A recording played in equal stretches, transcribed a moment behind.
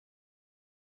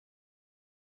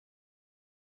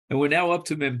And we're now up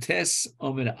to Memtes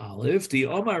Omer Aleph. The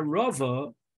Omar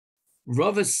Rava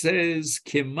says,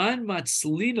 Keman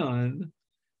Matzlinan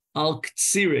al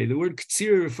Ktsire. The word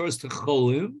Ktsire refers to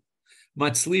Cholim.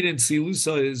 Matzlinan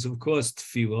Silusa is, of course,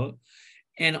 Tefillah.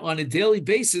 And on a daily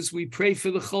basis, we pray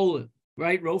for the Cholim,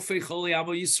 right? Rofei Choli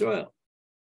Amo Yisrael.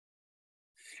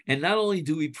 And not only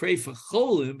do we pray for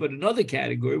Cholim, but another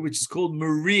category, which is called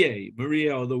Maria.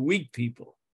 Maria are the weak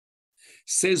people.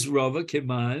 Says Rava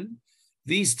Keman,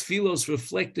 these tefillos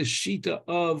reflect the shita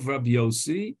of Rabbi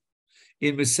Yossi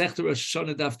in Masechet Rosh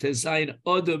Hashanah Daf Tezayin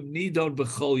Adam Nidon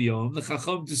B'chol Yom. The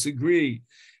Chacham disagree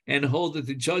and hold that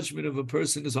the judgment of a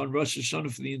person is on Rosh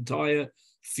Hashanah for the entire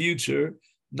future,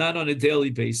 not on a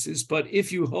daily basis. But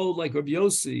if you hold like Rabbi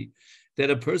Yossi that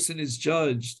a person is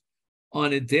judged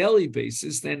on a daily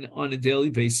basis, then on a daily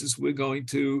basis we're going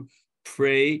to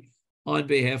pray on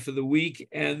behalf of the weak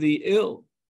and the ill.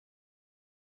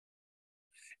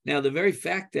 Now, the very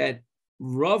fact that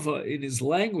Rava in his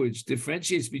language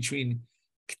differentiates between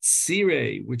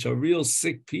Ktsire, which are real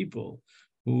sick people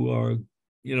who are,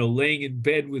 laying in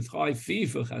bed with high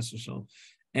fever,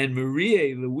 and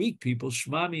Maria, the weak people,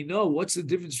 Shmami, no, what's the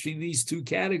difference between these two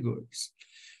categories?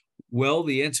 Well,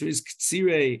 the answer is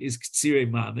Ktsire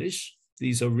Mamish.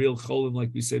 These are real cholim, like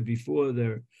we said before,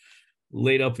 they're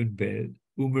laid up in bed.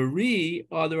 Umari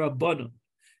are the Rabbanim.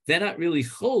 They're not really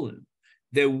cholim.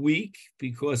 They're weak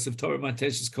because of Torah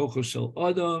Matesh's Kocho Shel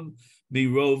Adam,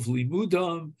 Mirov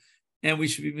Limudam, and we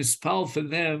should be mispal for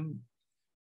them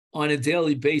on a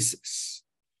daily basis.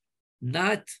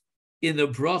 Not in the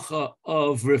bracha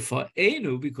of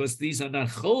Rifa'enu, because these are not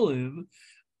cholim,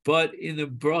 but in the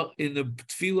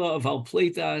tefillah of Al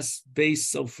Pleitas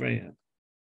Beis Sofreim.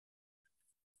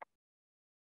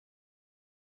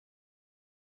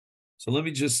 So let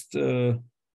me just,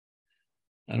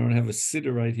 I don't have a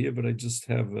sitter right here, but I just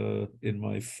have in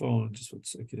my phone, just 1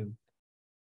 second.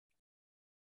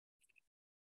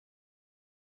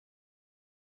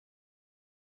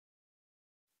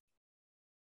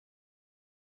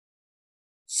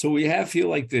 So we have here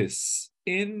like this.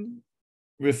 In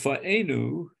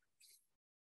Rifa'enu,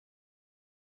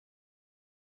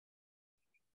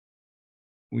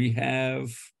 we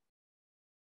have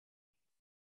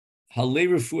Halei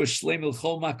Refuah Shleim El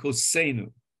Chol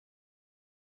Makosenu.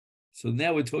 So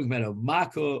now we're talking about a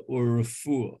Maka or a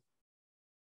Refuah.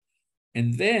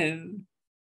 And then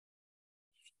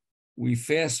we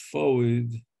fast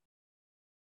forward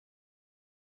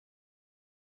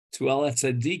to Al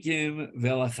Tzadikim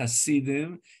Ve'al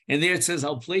Chasidim, and there it says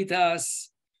Al Pleitas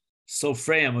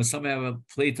Sofreim, or some have a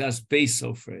Pleitas Beis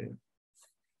Sofreim.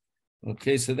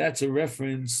 Okay, so that's a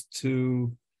reference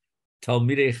to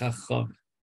Talmidei Chacham.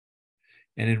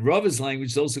 And in Rava's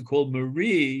language, those are called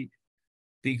Marie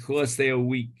because they are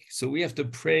weak. So we have to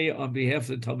pray on behalf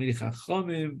of the Talmidei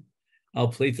Chachamim, Al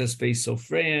Pleitas Beis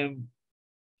Sofreim,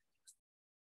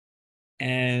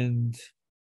 and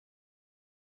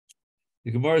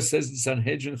the Gemara says in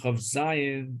Sanhedrin Chav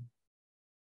Zayin,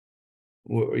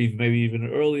 or even, maybe even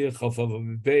earlier, Chav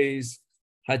Avim Beis,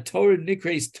 HaTorah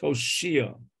Nikreis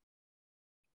Toshia.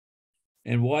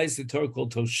 And why is the Torah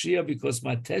called Toshia? Because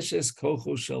Mateshes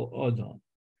Kocho Shel Odom.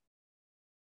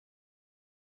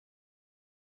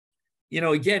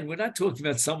 Again, we're not talking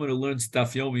about someone who learns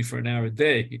Daf Yomi for an hour a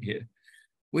day here.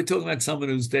 We're talking about someone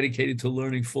who's dedicated to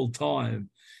learning full time,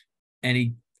 and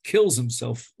he kills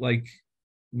himself like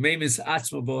Memis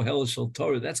Atzma Bohel Shel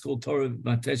Torah. That's called Torah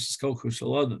Mateshes Kocho Shel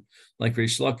Odom. Like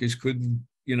Reish Lakish couldn't,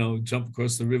 jump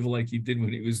across the river like he did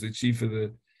when he was the chief of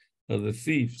the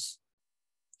thieves.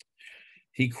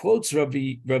 He quotes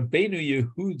Rabbeinu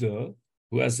Yehuda,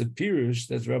 who has a pirush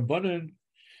that Rabbanan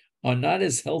are not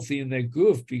as healthy in their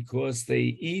guf because they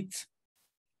eat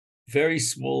very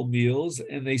small meals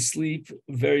and they sleep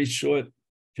very short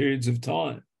periods of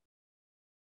time.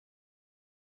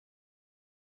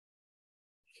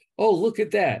 Oh, look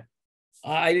at that.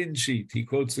 I didn't cheat. He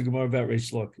quotes the Gemara about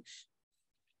Reish Lakish.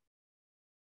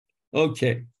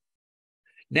 Okay.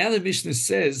 Now the Mishnah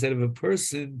says that if a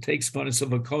person takes panas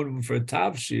of a konim for a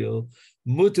tavshil,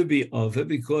 mutar be over,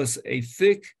 because a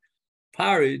thick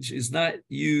porridge is not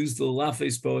used the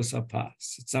lafes boas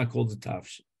hapas. It's not called a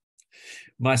tavshil.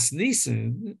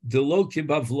 Masnisen delo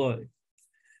kibavloi.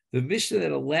 The Mishnah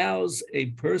that allows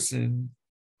a person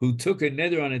who took a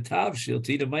neder on a tavshil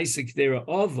to eat a maisik dera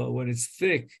ova when it's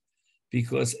thick,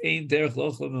 because ein derech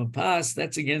lochlam hapas,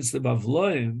 that's against the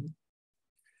bavloim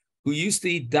who used to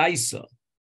eat daisa,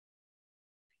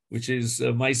 which is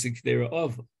maisik dera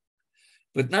ova.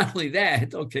 But not only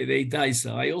that, okay, they eat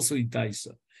daisa. I also eat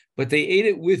daisa. But they ate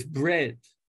it with bread.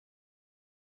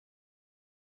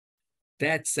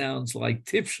 That sounds like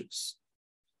tipshus.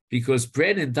 because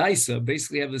bread and daisa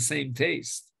basically have the same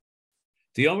taste.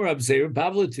 The Omer Abzeir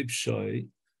Bavla Tipshoy.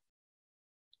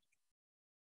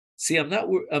 See, I'm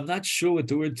not sure what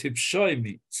the word tipshoy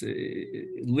means.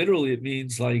 Literally, it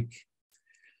means like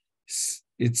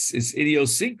it's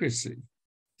idiosyncrasy.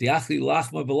 The achli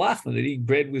lachma b'lachma, they're eating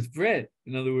bread with bread.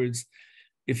 In other words,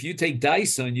 if you take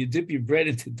daisa and you dip your bread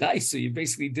into daisa, you're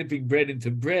basically dipping bread into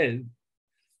bread.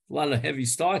 A lot of heavy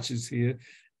starches here,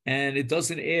 and it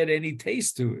doesn't add any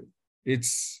taste to it.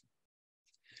 It's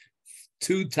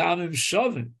two tamim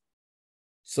shovin.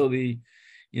 So the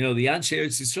Anshe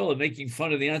Eretz Yisrael are making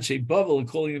fun of the Anshe Bavel and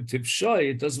calling them tipshoy.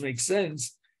 It doesn't make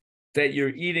sense that you're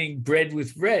eating bread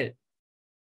with bread.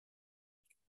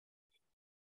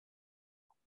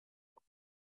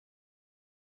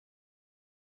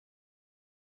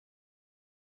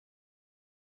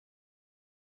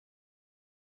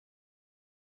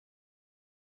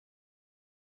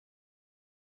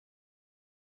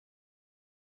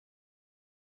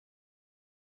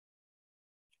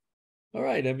 All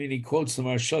right. I mean, he quotes the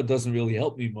Marsha, doesn't really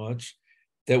help me much.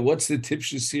 That what's the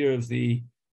tipshus here of the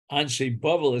Anshe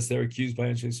Bavel, as they're accused by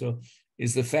Anshe Yisrael,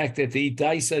 is the fact that they eat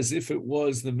dice as if it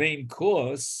was the main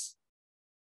course.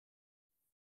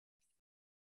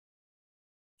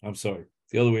 I'm sorry,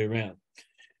 the other way around.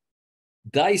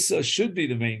 Daisa should be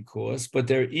the main course, but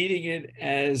they're eating it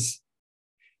as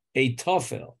a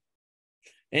tafel.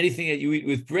 Anything that you eat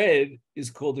with bread is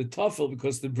called a tafel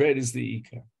because the bread is the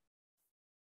ikar.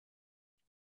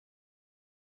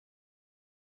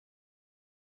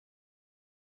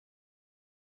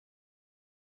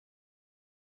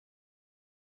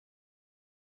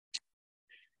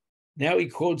 Now he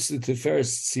quotes the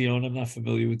Tiferes Tzion. I'm not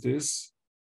familiar with this.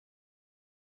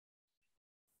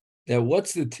 That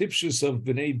what's the tipshus of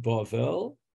Bnei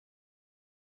Bavel?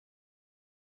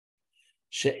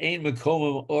 She'ein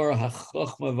mekomam or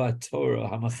hachachma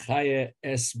v'torah hamachaya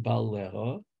es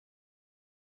baleha.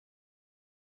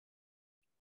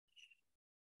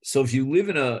 So if you live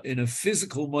in a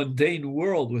physical, mundane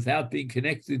world without being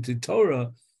connected to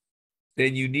Torah,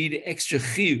 then you need extra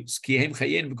chiyus, kihem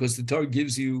chayin, because the Torah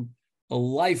gives you a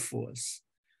life force.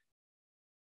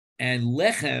 And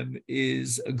lechem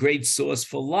is a great source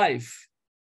for life.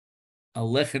 A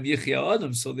lechem yichya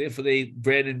adam, so therefore they eat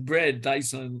bread and bread,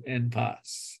 daison and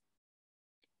pas.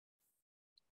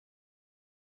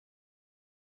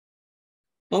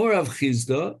 Omer Rav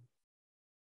Chizda,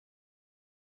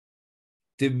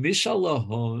 de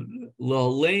mishalahon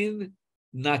lahalein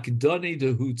nakdoni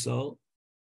de hutzal.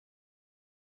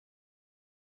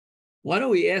 Why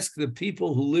don't we ask the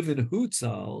people who live in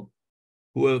Hutzal,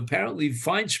 who are apparently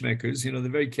feinschmeckers, they're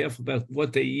very careful about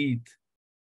what they eat.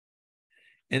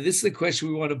 And this is the question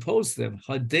we want to pose to them.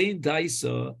 Hadein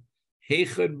daisa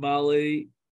heichad male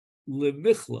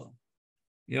lemichla.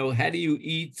 How do you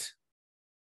eat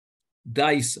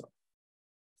daisa?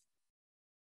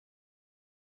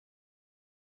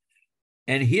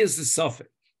 And here's the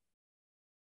suffix,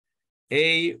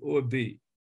 A or B.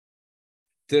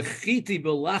 Dechiti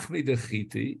belachmi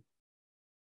dechiti,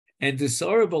 and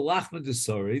desori belachmi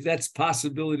desori. That's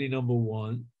possibility number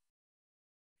one.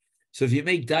 So if you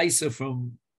make daisa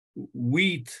from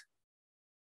wheat,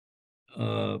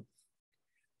 from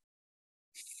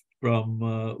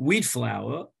wheat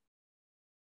flour,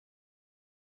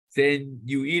 then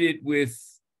you eat it with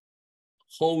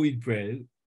whole wheat bread.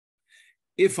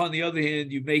 If, on the other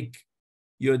hand, you make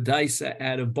your daisa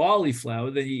out of barley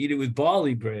flour, then you eat it with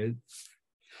barley bread.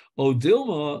 Oh,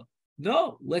 Dilma,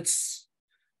 no, let's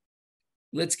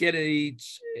get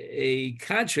a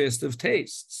contrast of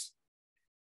tastes.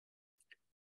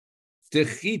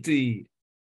 Dechiti,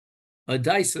 a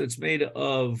daisa that's made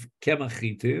of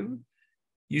kemachitim,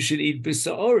 you should eat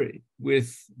bisaori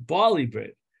with barley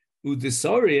bread.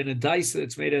 Udisori, and a daisa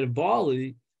that's made out of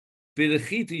barley,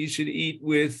 bidechiti, you should eat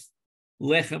with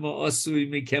lechem asui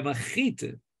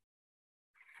mikemachitim.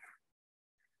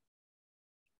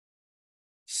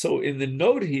 So in the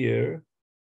note here,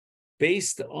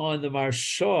 based on the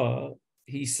Marsha,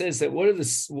 he says that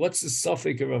what's the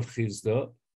suffix of Rav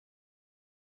Chizda?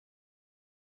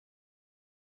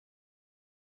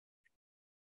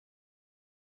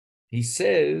 He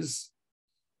says,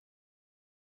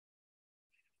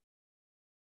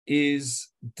 is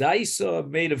daisa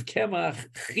made of kemach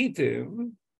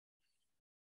chitim,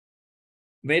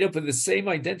 made up of the same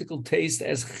identical taste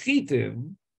as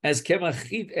chitim, as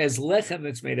kemach as lechem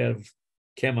that's made out of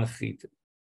kemach chitim?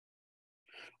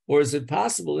 Or is it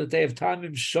possible that they have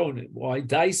tamim shonim? Why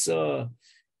daisa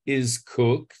is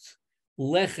cooked,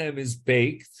 lechem is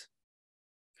baked,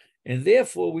 and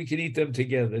therefore we can eat them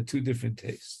together, two different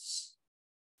tastes.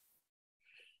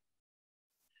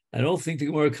 I don't think the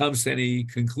Gemara comes to any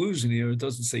conclusion here. It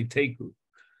doesn't say teku.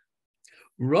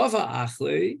 Rava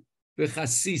achle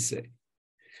v'chasise.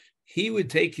 He would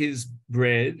take his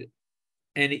bread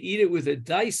and eat it with a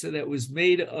daisa that was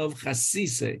made of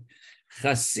chasise.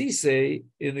 Chasise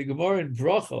in the Gemara in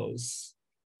Brachos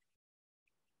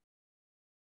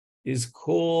is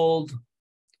called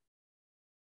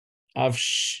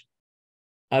avishuna.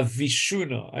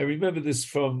 I remember this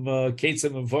from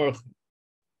Ketzem and Varch.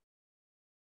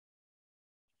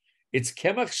 It's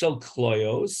kemach shel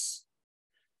kloyos.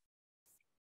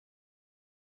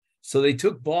 So they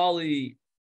took barley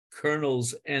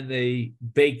kernels and they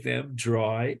baked them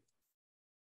dry.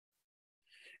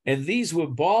 And these were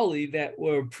barley that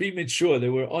were premature. They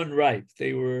were unripe.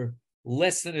 They were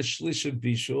less than a shlish of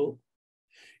bishul.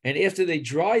 And after they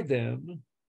dried them,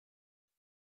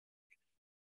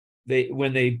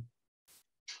 when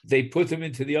they put them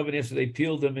into the oven after they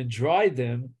peeled them and dried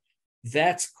them,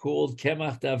 that's called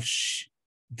kemach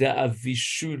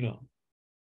da'avishuna.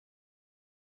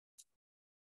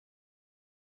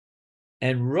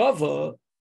 And Rava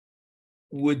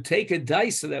would take a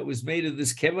daisa that was made of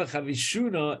this kemach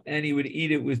avishuna and he would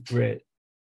eat it with bread.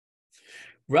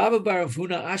 Rabba bar Rav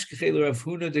Huna ashkechel Rav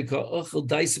Huna de ka'ochel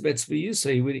daisa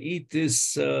betzviyusa. He would eat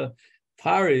this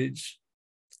porridge.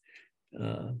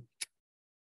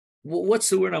 What's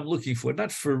the word I'm looking for?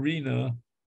 Not farina.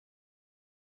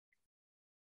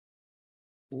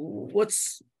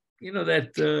 What's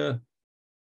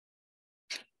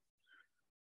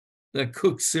that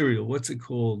cooked cereal? What's it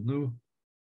called? No.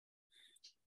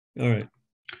 All right.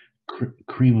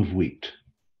 Cream of wheat.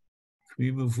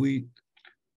 Cream of wheat.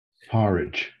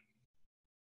 Porridge.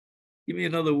 Give me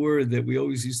another word that we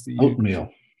always used to use.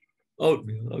 Oatmeal.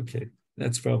 Oatmeal. Okay,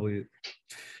 that's probably it.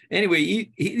 Anyway,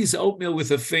 eat his oatmeal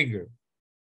with a finger.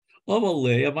 Why are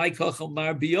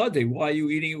you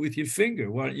eating it with your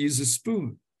finger? Why don't you use a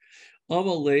spoon?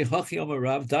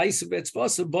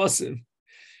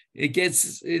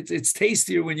 It's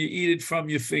tastier when you eat it from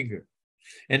your finger.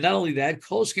 And not only that,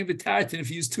 kolsh came to tartan if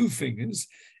you use 2 fingers,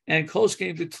 and kolsh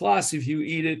came to tlas if you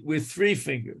eat it with 3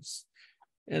 fingers.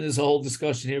 And there's a whole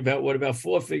discussion here about what about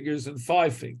 4 fingers and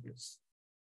 5 fingers.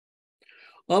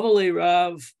 Amalei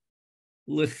Rav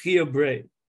lechia brei,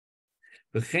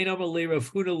 v'chein amalei Rav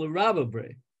Huna l'Rabba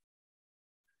brei.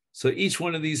 So each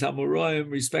one of these Hamoraim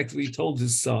respectively told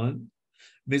his son,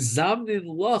 Mizamnin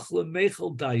loch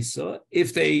lemechel daisa.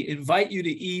 If they invite you to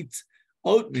eat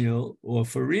oatmeal or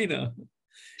farina,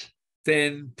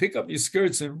 then pick up your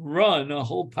skirts and run a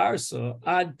whole parsa,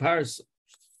 ad parsa.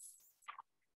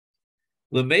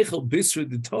 Lemechel bisra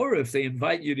de Torah. If they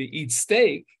invite you to eat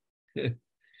steak,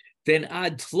 then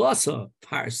ad tlasa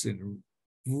parsin,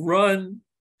 run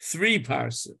 3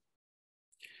 parsin.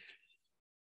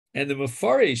 And the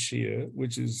Mefarish here,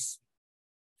 which is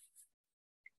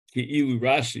Ki'ilu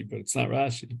Rashi, but it's not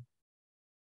Rashi,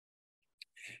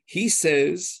 he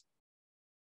says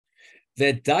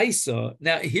that daisa.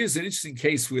 Now, here's an interesting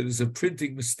case where there's a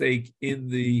printing mistake in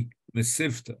the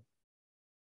Masechet.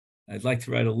 I'd like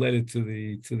to write a letter to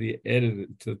the editor,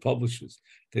 to the publishers.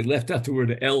 They left out the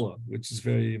word Ella, which is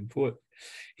very important.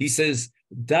 He says,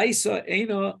 daisa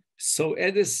ena so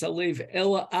edis salev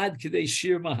Ella ad kidei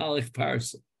shir mahalich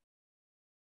parsa.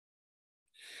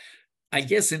 I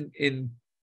guess in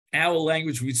our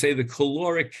language, we'd say the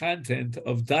caloric content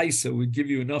of daisa would give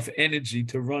you enough energy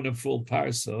to run a full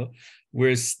parsa,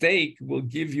 whereas steak will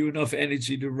give you enough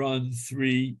energy to run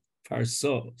 3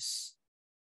 parsos.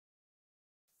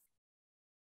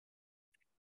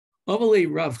 Amalei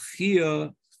Rav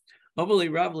Chia,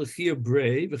 Amalei Rav Lechia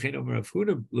Brei, v'chein Omer Rav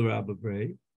Huna l'Rabba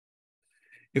Brei.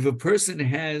 If a person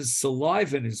has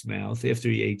saliva in his mouth after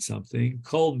he ate something,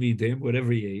 kol midim,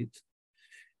 whatever he ate,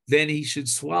 then he should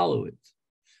swallow it.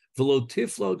 V'lo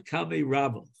tiflot kamei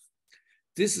rabach.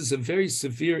 This is a very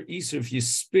severe isur if you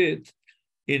spit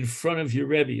in front of your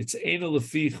Rebbe. It's eina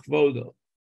lefi chvodo.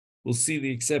 We'll see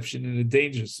the exception in a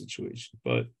dangerous situation.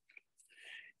 But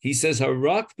he says,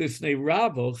 harak b'fnei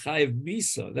rabo chayev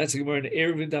misa. That's a Gemara in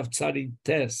Eruvin Daf Tzadi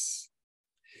Tes,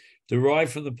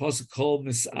 derived from the pasuk called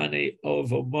misane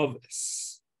ovo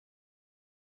moves.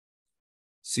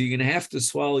 So you're going to have to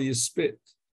swallow your spit.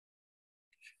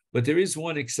 But there is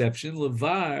one exception.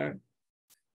 Levar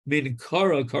min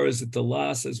kara is at the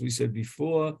last, as we said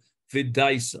before,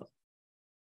 vidaisa.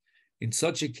 In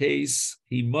such a case,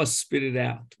 he must spit it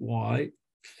out. Why?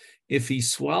 If he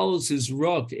swallows his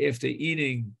rock after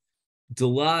eating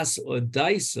delas or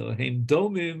daisa, hem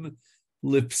domim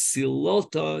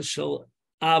lipsilota shel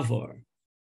avar.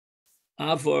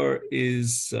 Avar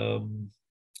is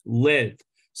lead.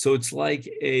 So it's like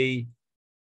a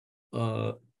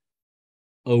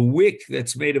a wick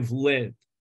that's made of lead.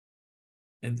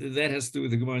 And that has to do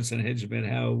with the Gemara in Sanhedrin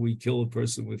about how we kill a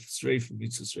person with strafe and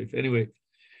mitzvah strafe. Anyway,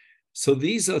 so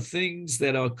these are things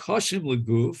that are kashim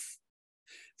leguf.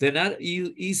 They're not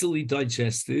easily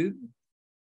digested.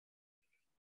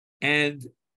 And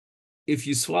if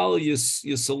you swallow your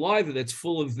saliva that's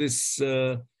full of this,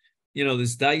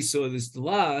 this dice or this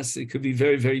glass, it could be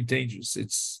very, very dangerous.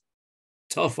 It's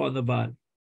tough on the body.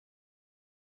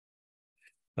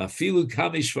 Afilu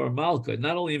kamishvar malka,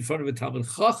 not only in front of a Talmud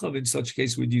Chacham, in such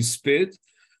case would you spit,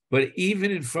 but even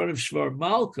in front of Shvar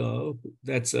Malka,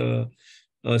 that's a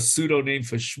pseudo name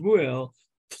for Shmuel,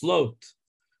 plot.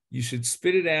 You should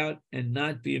spit it out and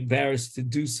not be embarrassed to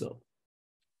do so.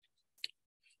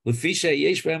 Lefisha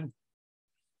yesh b'hem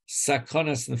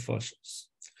sakonas nefashos.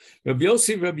 Rabbi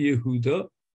Yossi and Rabbi Yehuda,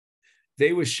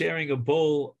 they were sharing a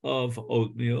bowl of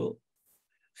oatmeal.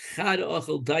 Chad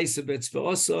ochel daisa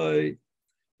betzva'osoi.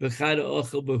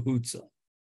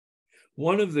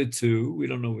 One of the two, we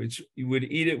don't know which, he would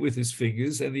eat it with his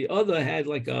fingers, and the other had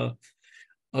like a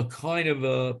kind of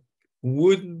a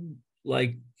wooden,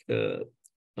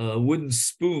 wooden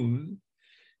spoon.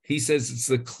 He says it's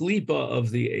the klipa of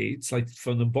the eights, like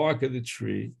from the bark of the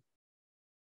tree.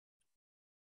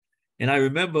 And I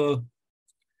remember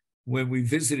when we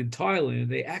visited Thailand,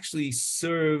 they actually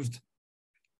served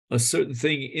a certain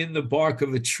thing in the bark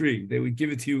of a tree. They would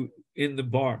give it to you in the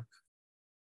bark.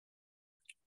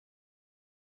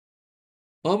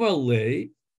 Amar le,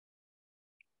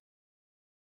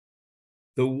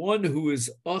 the one who is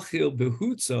achil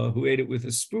behutza, who ate it with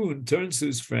a spoon, turns to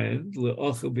his friend, le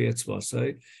achil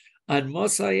be'etzvasai, and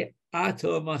masai ata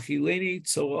machileni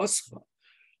tzoascha.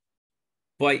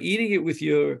 By eating it with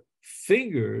your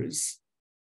fingers,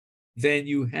 then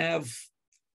you have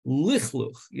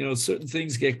lichluch. Certain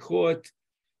things get caught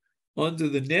under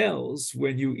the nails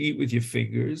when you eat with your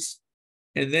fingers,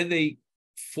 and then they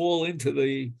fall into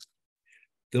the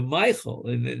Michael.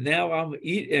 And now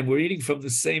we're eating from the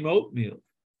same oatmeal.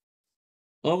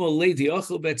 The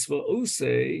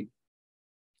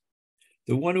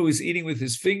one who is eating with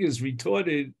his fingers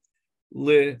retorted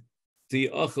the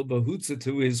achel bahutza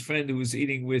to his friend who was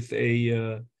eating with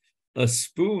a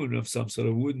spoon of some sort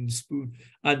of wooden spoon.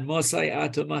 Ad masai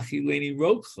ata machileni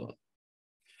rokcha.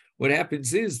 What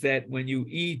happens is that when you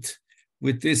eat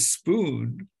with this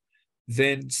spoon,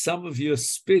 then some of your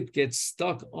spit gets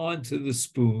stuck onto the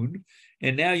spoon,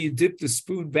 and now you dip the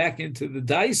spoon back into the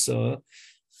daisa,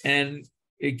 and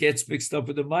it gets mixed up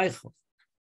with the meichel.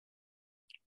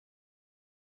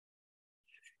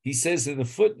 He says in the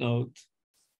footnote,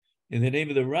 in the name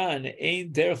of the Ran,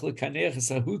 Ein derech lekaneches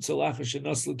hahutza lacher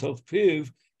shenos l'tov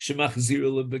piv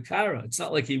shemachziru lebekara. It's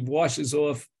not like he washes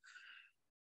off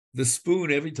the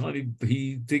spoon every time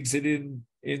he digs it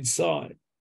inside.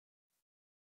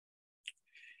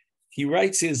 He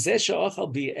writes here, Zesha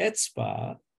ochal bi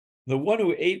etzba, the one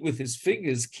who ate with his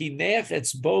fingers, kineach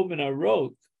etzbo min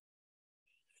arok,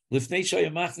 lifnei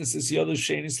shayamachnes is yodo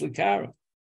shenis lekara.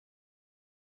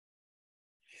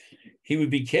 He would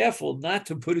be careful not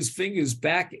to put his fingers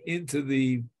back into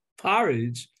the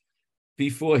porridge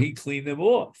before he cleaned them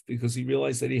off, because he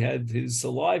realized that he had his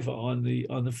saliva on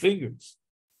the fingers.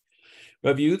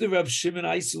 Rabbi Yehuda, Rabbi Shimon,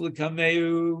 Aisul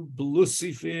Kameu,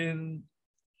 Belusifin.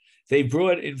 They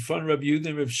brought in front of Rabbi Yehuda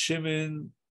and Rabbi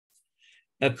Shimon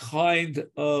a kind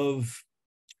of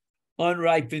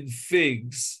unripened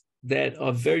figs that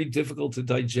are very difficult to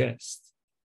digest.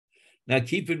 Now,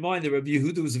 keep in mind that Rabbi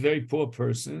Yehuda was a very poor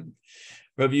person.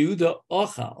 Rabbi Yehuda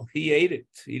ochal, he ate it.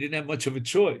 He didn't have much of a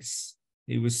choice.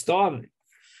 He was starving.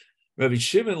 Rabbi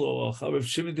Shimon lo ochal. Rabbi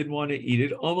Shimon didn't want to eat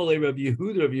it. Omale Rabbi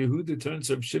Yehuda. Rabbi Yehuda turns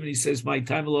to Rabbi Shimon. He says, "My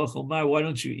time lo ochal ma. Why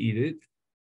don't you eat it?"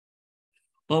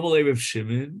 Omale Rabbi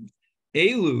Shimon.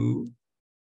 Elu.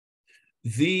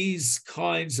 These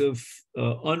kinds of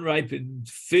unripened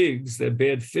figs, they're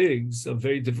bad figs, are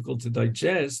very difficult to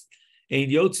digest. Ein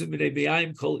yotzim minei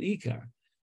be'ayim kol ikar.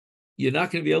 You're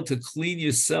not going to be able to clean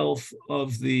yourself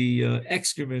of the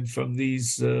excrement from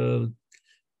these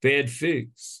bad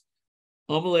figs.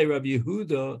 Amalei Rabbi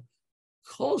Yehuda,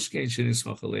 kol shkein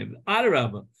shenismach aleim.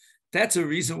 Adarabba, that's a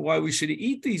reason why we should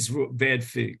eat these bad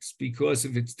figs, because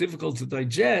if it's difficult to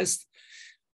digest,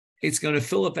 it's going to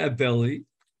fill up our belly.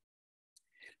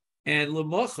 And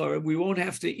lemachar, we won't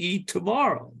have to eat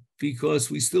tomorrow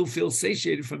because we still feel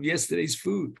satiated from yesterday's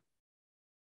food.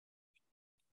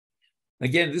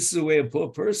 Again, this is the way a poor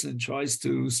person tries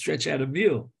to stretch out a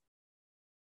meal.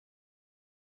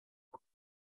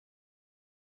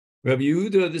 Rabbi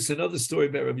Yehuda, this is another story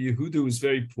about Rabbi Yehuda, who was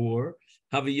very poor.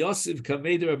 Havi Yosef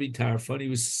Kameda Rabbi Tarfon, he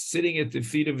was sitting at the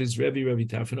feet of his Rebbe, Rabbi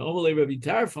Tarfon. Omalei Rabbi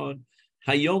Tarfon,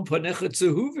 Hayom Panecha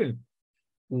Tzehuvim.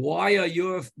 why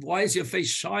is your face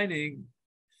shining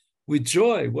with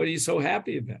joy? What are you so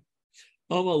happy about?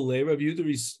 Amalei, Rabbi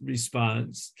Yehuda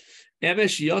responds,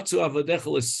 Emesh yatzu avadecha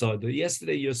lesada.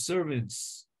 Yesterday, your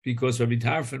servants, because Rabbi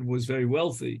Tarfon was very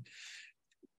wealthy,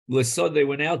 lesada, they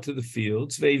went out to the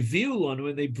fields. Ve'viulon,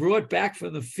 when they brought back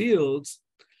from the fields,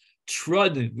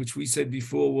 trudin, which we said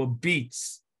before were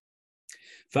beets.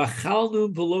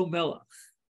 V'achalnu below melach.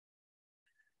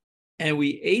 And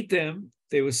we ate them.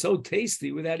 They were so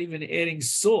tasty without even adding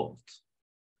salt.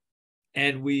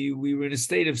 And we were in a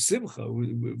state of simcha.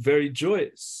 We were very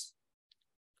joyous.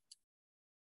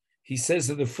 He says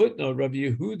in the footnote, Rabbi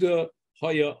Yehuda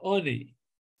haya oni,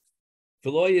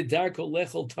 v'lo yadarko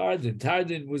lechol tardin.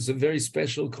 Tardin was a very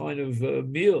special kind of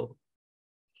meal.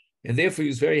 And therefore he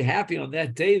was very happy on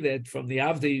that day that from the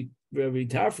Avdei Rabbi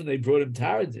Tarfon, they brought him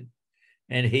tardin.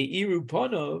 And heiru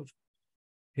panov,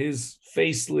 his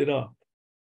face lit up.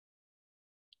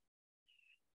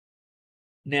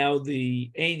 Now, the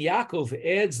Ein Yaakov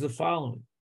adds the following,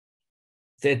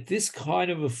 that this kind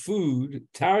of a food,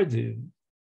 tardin,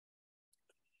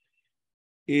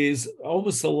 is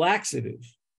almost a laxative,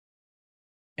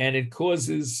 and it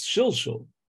causes shilshul.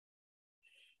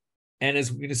 And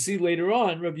as we're going to see later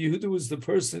on, Rabbi Yehuda was the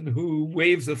person who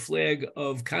waved the flag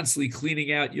of constantly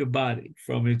cleaning out your body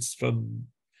from excrement.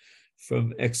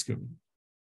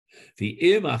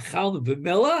 The im achalnu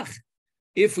b'melach.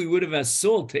 If we would have had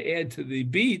salt to add to the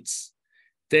beets,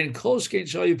 then kol shkein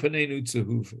shayu panenu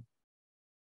tzehuva.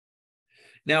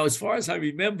 Now, as far as I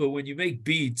remember, when you make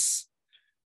beets,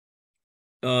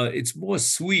 it's more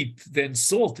sweet than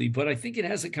salty, but I think it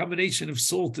has a combination of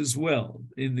salt as well.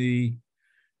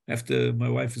 After my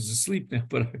wife is asleep now,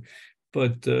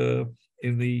 but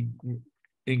in the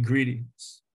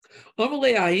ingredients. There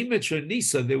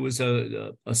was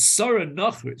a Sarah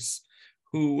Nachris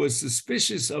who was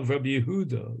suspicious of Rabbi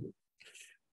Yehuda.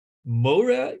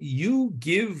 Mora, you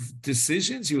give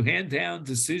decisions, you hand down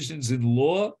decisions in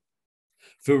law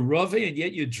for Rave, and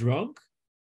yet you're drunk?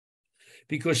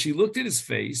 Because she looked at his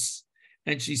face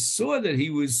and she saw that he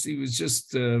was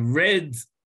just red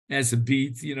as a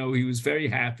beet. He was very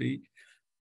happy,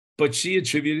 but she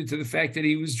attributed to the fact that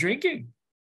he was drinking.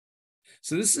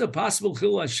 So this is a possible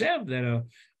Chil Hashem, that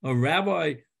a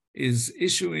rabbi is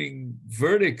issuing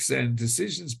verdicts and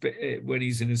decisions when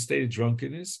he's in a state of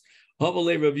drunkenness.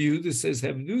 Hamalei Rabbi Yehuda says,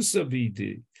 Hemnusa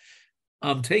bidi.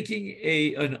 I'm taking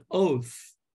an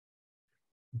oath,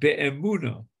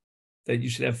 be'emuna, that you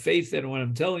should have faith that what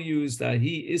I'm telling you is that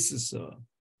he isisa.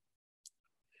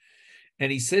 And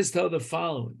he says to her the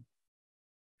following,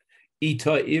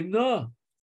 Ita imna,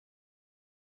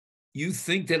 you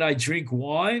think that I drink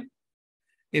wine?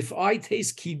 If I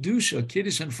taste Kiddush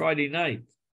on Friday night,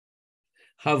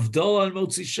 Havdalah on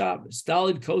Motzi Shabbos,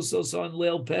 Dalid Kosos on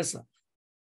Leil Pesach,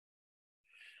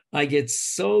 I get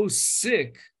so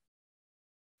sick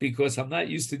because I'm not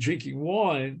used to drinking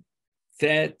wine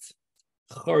that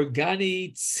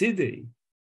Chorgani Tzidi,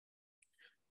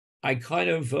 I kind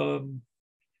of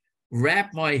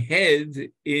wrap my head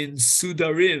in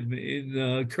Sudarim,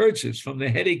 in kerchiefs, from the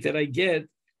headache that I get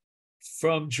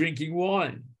from drinking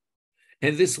wine.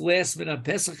 And this lasts me on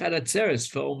Pesach Hadatzeres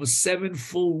for almost 7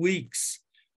 full weeks.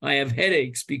 I have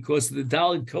headaches because of the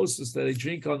Dalid Kosos that I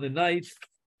drink on the night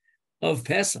of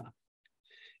Pesach.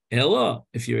 Ella,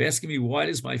 if you're asking me why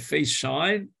does my face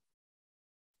shine,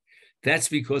 that's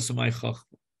because of my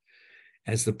chachma.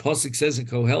 As the pasuk says in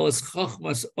Koheles,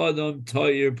 chachmas adam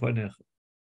toyer panecha.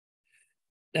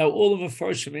 Now, all of the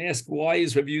Mefarshim ask, why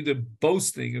is Rabbi Yehuda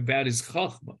boasting about his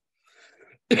chachma?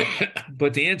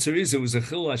 But the answer is, it was a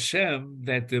Chil Hashem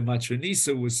that the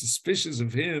Matronisa was suspicious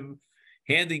of him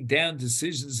handing down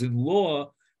decisions in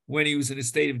law when he was in a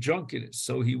state of drunkenness.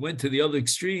 So he went to the other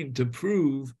extreme to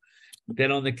prove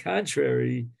that, on the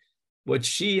contrary, what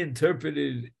she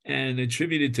interpreted and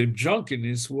attributed to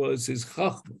drunkenness was his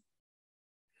chachma.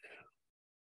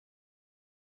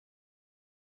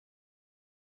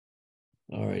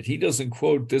 All right, he doesn't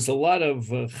quote. There's a lot of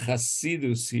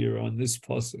chasidus here on this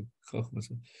pasuk.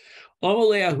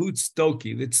 Amalei Ahut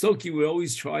Stoki. The Stoki would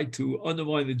always try to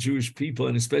undermine the Jewish people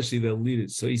and especially their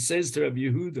leaders. So he says to Rabbi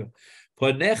Yehuda,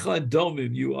 "Panecha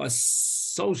domim, you are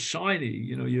so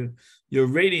shiny. Your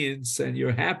radiance and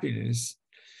your happiness.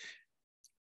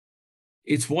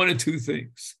 It's one of two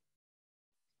things.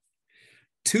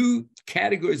 Two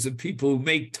categories of people who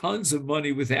make tons of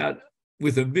money with a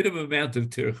minimum amount of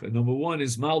tircha. Number one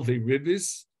is malvei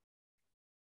ribis.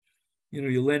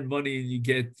 You lend money and you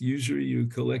get usury, you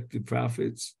collect the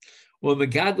profits. Or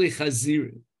megadli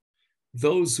chazirim,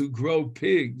 those who grow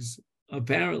pigs.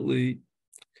 Apparently,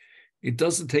 it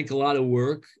doesn't take a lot of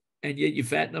work, and yet you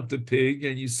fatten up the pig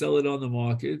and you sell it on the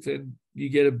market and you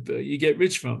get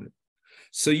rich from it.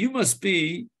 So you must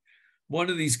be one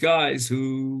of these guys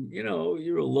who,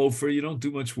 you're a loafer, you don't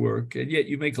do much work, and yet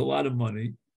you make a lot of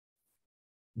money.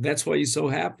 That's why you're so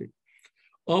happy.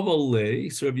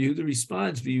 Omole, so Rabbi Yehuda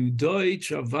responds, V'yudoi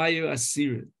travayu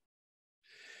asirin.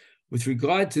 With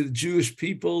regard to the Jewish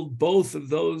people, both of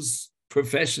those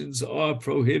professions are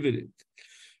prohibited.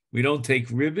 We don't take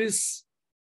ribis,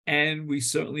 and we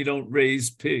certainly don't raise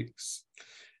pigs.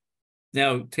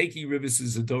 Now, taking ribis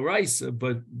is a doraisa,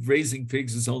 but raising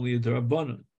pigs is only a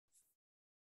darabanan.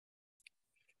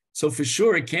 So for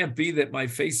sure, it can't be that my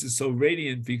face is so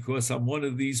radiant because I'm one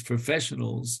of these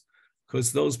professionals,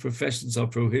 because those professions are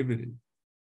prohibited.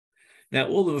 Now,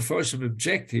 all the Mefarshim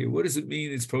object here. What does it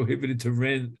mean it's prohibited to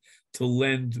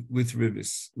lend with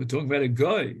ribis? We're talking about a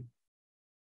guy.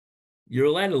 You're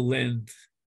allowed to lend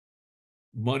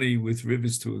money with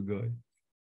ribis to a guy.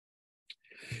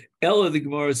 Ella, the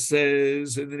Gemara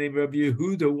says, in the name of Rabbi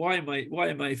Yehuda,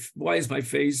 why is my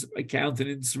face, my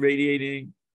countenance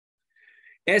radiating?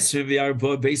 In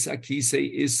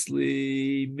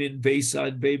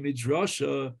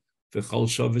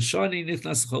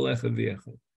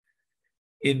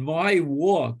my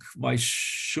walk, my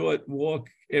short walk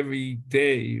every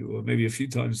day, or maybe a few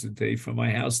times a day, from my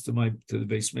house to the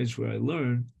Beis Medrash where I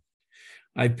learn,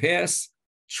 I pass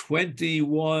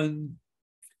 21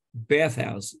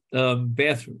 bathrooms.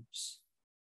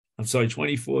 I'm sorry,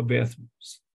 24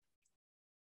 bathrooms.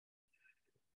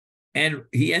 And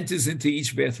he enters into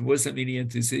each bathroom. What does that mean he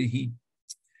enters? He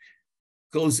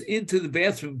goes into the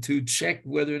bathroom to check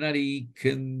whether or not he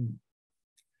can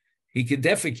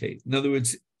defecate. In other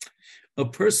words, a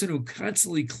person who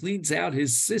constantly cleans out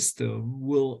his system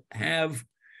will have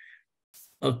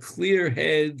a clear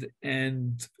head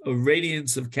and a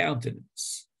radiance of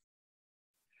countenance.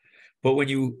 But when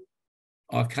you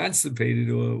are constipated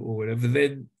or whatever,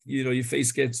 then your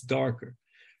face gets darker.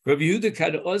 Rabbi Yehuda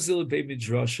kad ozil be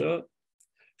midrasha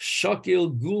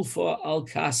shakil gulfa al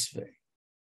kasve.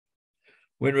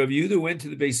 When Rabbi Yehuda went to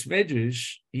the Beis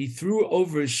Medrash, he threw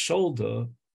over his shoulder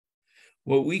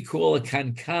what we call a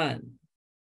kankan,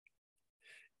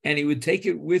 and he would take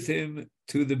it with him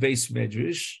to the Beis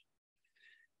Medrash,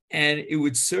 and it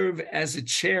would serve as a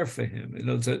chair for him.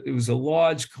 It was a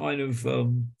large kind of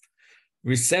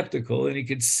receptacle, and he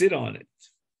could sit on it.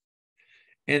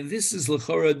 And this is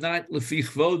l'chora not l'fi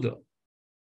chvoda.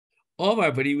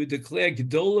 Omar, but he would declare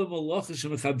gedola malacha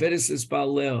shemechaberes es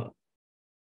ba'aleha.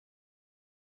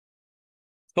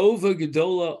 Tova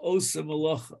gedola osa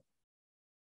malacha.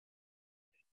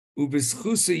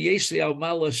 Ubeschusa yesh li al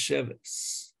mala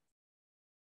sheves.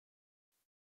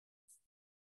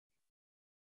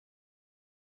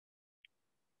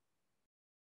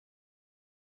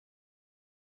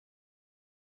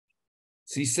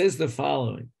 So he says the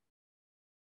following.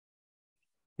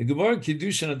 The Gemara in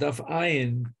Kiddushin Adaf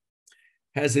Ayin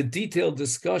has a detailed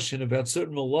discussion about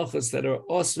certain malachas that are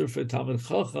osur for Talmid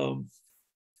Chacham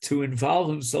to involve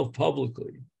himself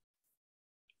publicly.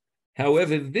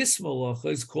 However, this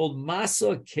malacha is called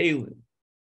Masa Kalim,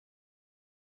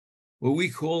 what we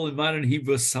call in modern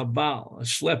Hebrew Sabal, a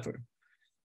schlepper.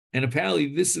 And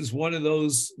apparently this is one of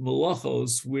those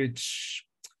malachos which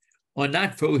are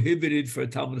not prohibited for a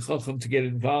Talmid Chacham to get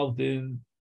involved in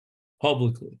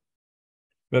publicly.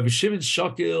 Rabbi Shimon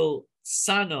Shakil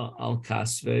Sana al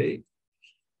Kasvei.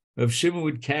 Rabbi Shimon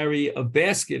would carry a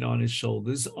basket on his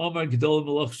shoulders. Omar Gedol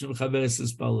Malach Shem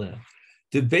Chaveres Baleh.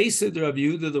 The base of Rabbi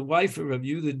Yehuda, the wife of Rabbi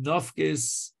Yehuda,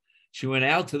 Nofkis, she went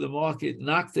out to the market,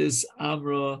 Naktis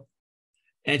Amra,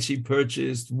 and she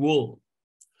purchased wool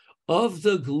of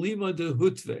the Glima de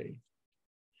Hutve,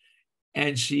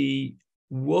 and she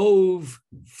wove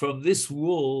from this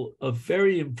wool a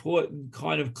very important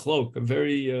kind of cloak, a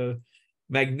very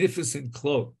magnificent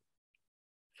cloak.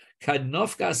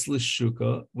 Kadnofkas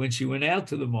l'shuka, when she went out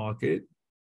to the market,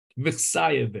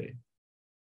 michsayabe,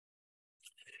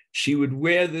 she would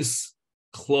wear this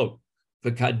cloak.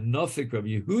 The kadnofik Rabbi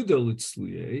Yehuda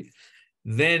l'tzluye.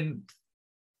 Then,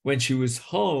 when she was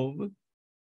home,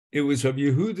 it was Rabbi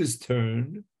Yehuda's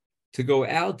turn to go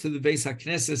out to the Beis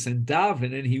HaKnesses and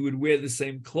daven, and he would wear the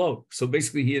same cloak. So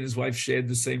basically, he and his wife shared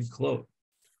the same cloak.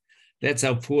 That's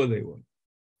how poor they were.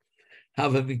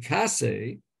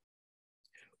 Havamikase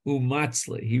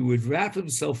umatzle. He would wrap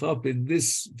himself up in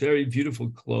this very beautiful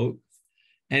cloak,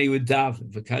 and he would daven.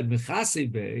 V'kad mechase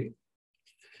be.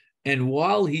 And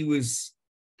while he was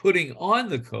putting on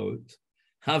the coat,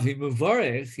 havi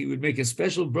mevarech, he would make a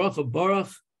special bracha,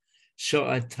 baruch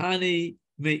sha'atani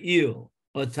me'il.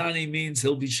 Atani means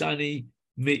he'll be shani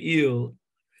me'il.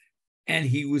 And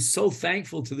he was so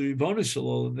thankful to the Ribono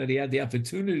Shalom that he had the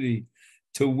opportunity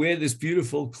to wear this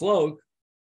beautiful cloak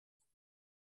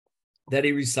that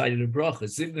he recited a bracha.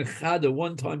 Zimna Chada,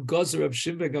 one time, Gozer Rav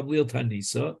Shimon Gamliel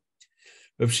Tanisa.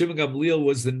 Rav Shimon Gamliel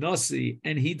was the Nasi,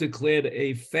 and he declared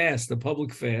a fast, a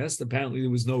public fast. Apparently, there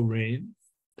was no rain.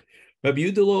 Rabbi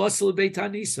Yehuda lo asal Beit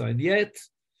Tanisa, and yet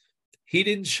he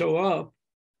didn't show up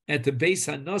at the Beis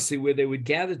Hanasi where they would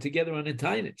gather together on a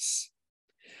Tainus.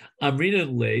 Amrina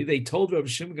and Lei, they told Rav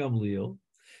Shimon Gamliel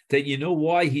that you know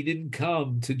why he didn't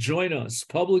come to join us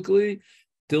publicly?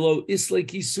 Dilo Isle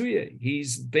Kisuye.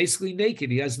 He's basically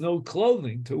naked. He has no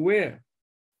clothing to wear.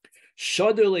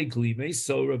 Shadar Le Klime,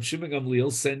 so Rav Shimon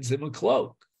Gamliel sends him a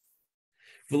cloak.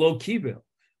 Velo Kibel.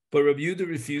 But Rav Yehuda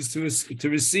refused to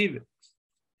receive it.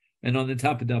 And on the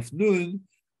top of Daf Nun,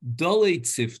 Dole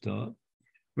Tzifta,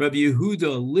 Rabbi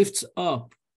Yehuda lifts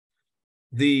up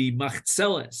the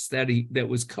machzeles that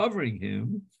was covering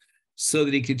him so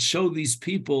that he could show these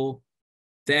people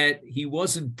that he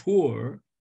wasn't poor,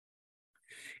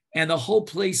 and the whole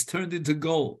place turned into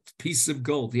gold, pieces of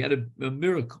gold. He had a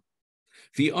miracle.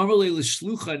 And he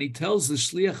tells the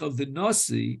shliach of the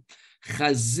Nasi,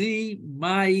 Chazi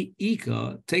mai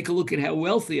ika, take a look at how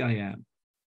wealthy I am.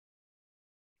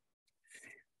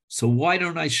 So why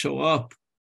don't I show up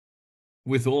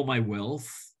with all my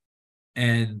wealth,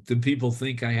 and the people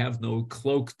think I have no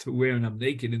cloak to wear and I'm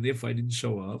naked, and if I didn't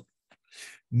show up,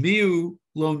 miu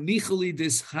lo nichali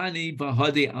dishani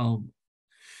bahade alm.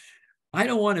 I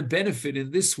don't want to benefit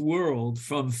in this world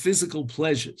from physical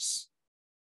pleasures.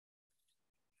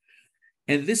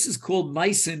 And this is called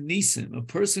maisen nisim. A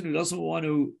person who doesn't want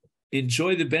to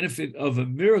enjoy the benefit of a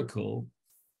miracle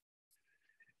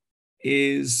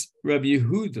is Rabbi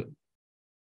Yehuda.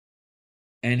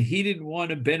 And he didn't want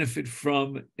to benefit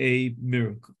from a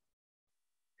miracle.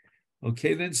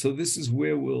 Okay, then, so this is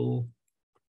where we'll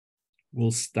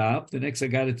stop. The next I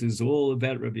got it is all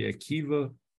about Rabbi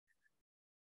Akiva.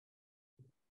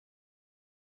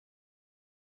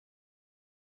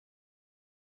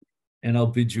 And I'll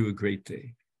bid you a great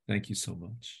day. Thank you so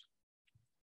much.